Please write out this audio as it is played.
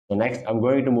So next, I'm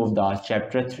going to move the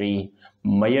chapter 3,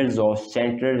 measures of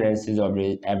central tendencies of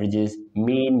averages,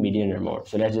 mean, median, and mode.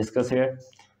 So let's discuss here.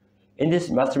 In this,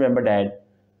 must remember that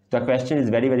the question is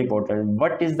very, very important.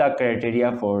 What is the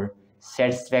criteria for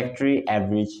satisfactory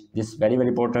average? This is very, very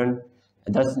important.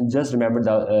 Just remember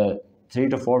the 3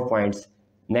 to 4 points.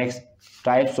 Next,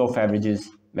 types of averages,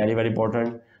 very, very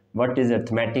important. What is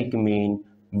arithmetic mean?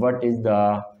 What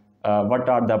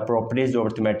are the properties of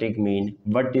arithmetic mean?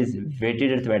 What is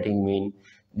weighted arithmetic mean?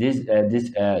 This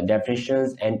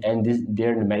definitions and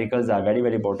their numericals are very,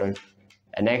 very important.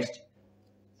 And next,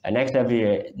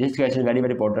 this question is very,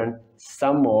 very important.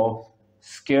 Sum of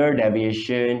square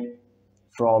deviation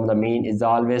from the mean is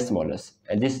always smallest.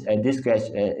 And this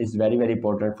question is very, very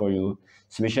important for you.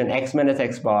 Summation x minus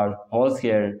x bar whole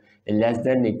square is less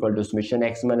than equal to summation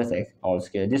x minus x whole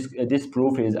square. This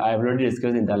proof is I have already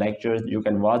discussed in the lectures. You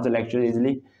can watch the lecture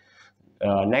easily.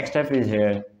 Next step is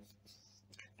here.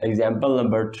 Example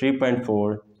number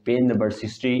 3.4, page number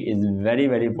 60 is very,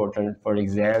 very important for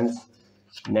exams.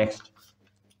 Next,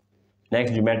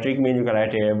 geometric mean you can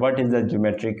write here. What is the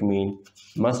geometric mean?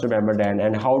 Must remember that.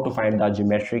 And how to find the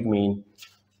geometric mean?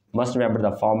 Must remember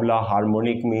the formula.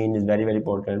 Harmonic mean is very, very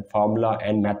important. Formula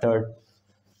and method.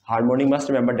 Harmonic, must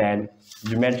remember that.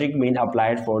 Geometric mean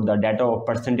applied for the data of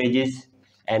percentages,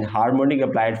 and harmonic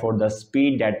applied for the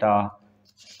speed data.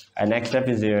 And next step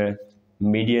is here.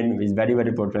 Median is very, very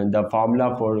important. The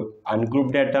formula for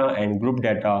ungrouped data and group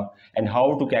data, and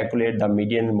how to calculate the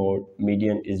median mode.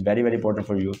 Median is very, very important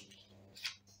for you.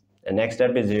 The next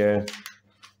step is here.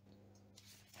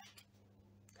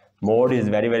 Mode is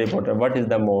very, very important. What is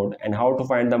the mode and how to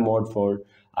find the mode for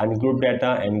ungrouped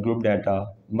data and group data?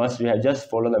 We have just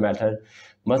follow the method.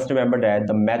 Must remember that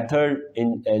the method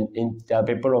in the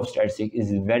paper of statistics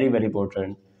is very, very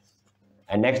important.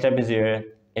 And next step is here.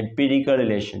 Empirical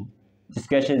relation. This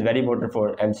question is very important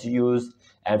for MCQs,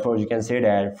 and for you can say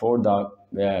that for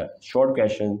the short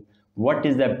question, what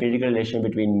is the empirical relation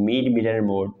between mean, median, and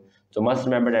mode? So must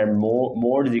remember that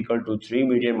mode is equal to 3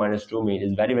 median minus 2 mean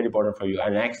is very, very important for you.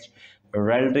 And next,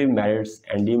 relative merits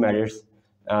and demerits.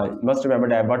 Must remember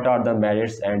that what are the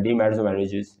merits and demerits of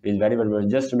averages is very, very important.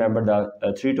 Just remember the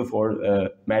 3 to 4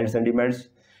 merits and demerits.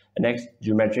 And next,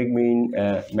 geometric mean,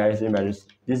 merits and demerits.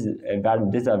 These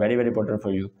are very, very important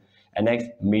for you. And next,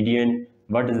 median.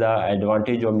 What is the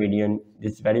advantage of median?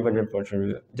 This is very, very important for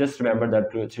you. Just remember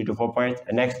that 3 to 4 points.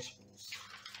 And next,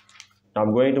 now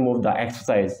I'm going to move the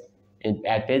exercise.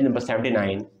 At page number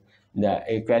 79,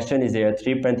 the question is here.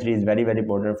 3.3 is very, very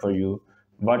important for you.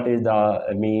 What is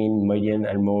the mean, median,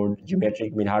 and mode?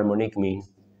 Geometric mean, harmonic mean.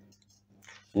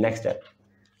 Next step.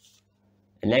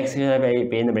 Next, we have a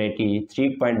page number 80.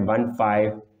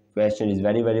 3.15 question is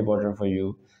very, very important for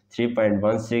you.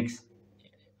 3.16.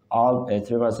 All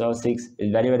 3.16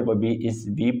 is very, very important. Is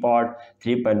B part.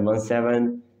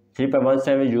 3.17.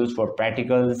 3.17 is used for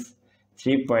practicals.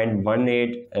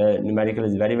 3.18 numerical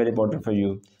is very, very important for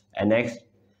you. And next,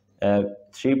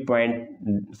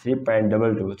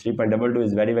 3.22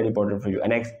 is very, very important for you.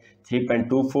 And next,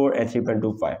 3.24 and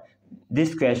 3.25.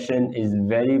 This question is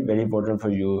very, very important for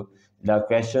you. The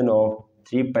question of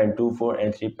 3.24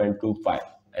 and 3.25.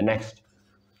 And next,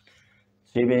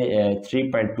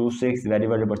 3.26 very,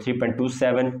 very important.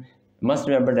 3.27. Must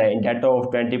remember that in data of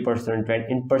 20%,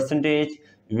 in percentage,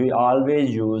 we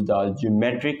always use the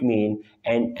geometric mean,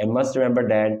 and must remember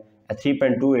that at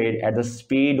 3.28 at the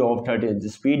speed of 30, the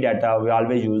speed data, we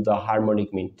always use the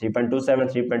harmonic mean. 3.27,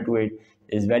 3.28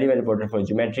 is very, very important for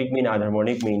geometric mean and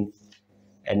harmonic mean.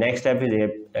 And next step is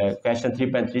a question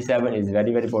 3.37 is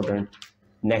very, very important.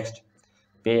 Next,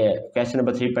 question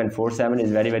number 3.47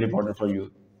 is very, very important for you.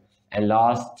 And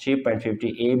last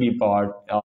 3.50 AB part.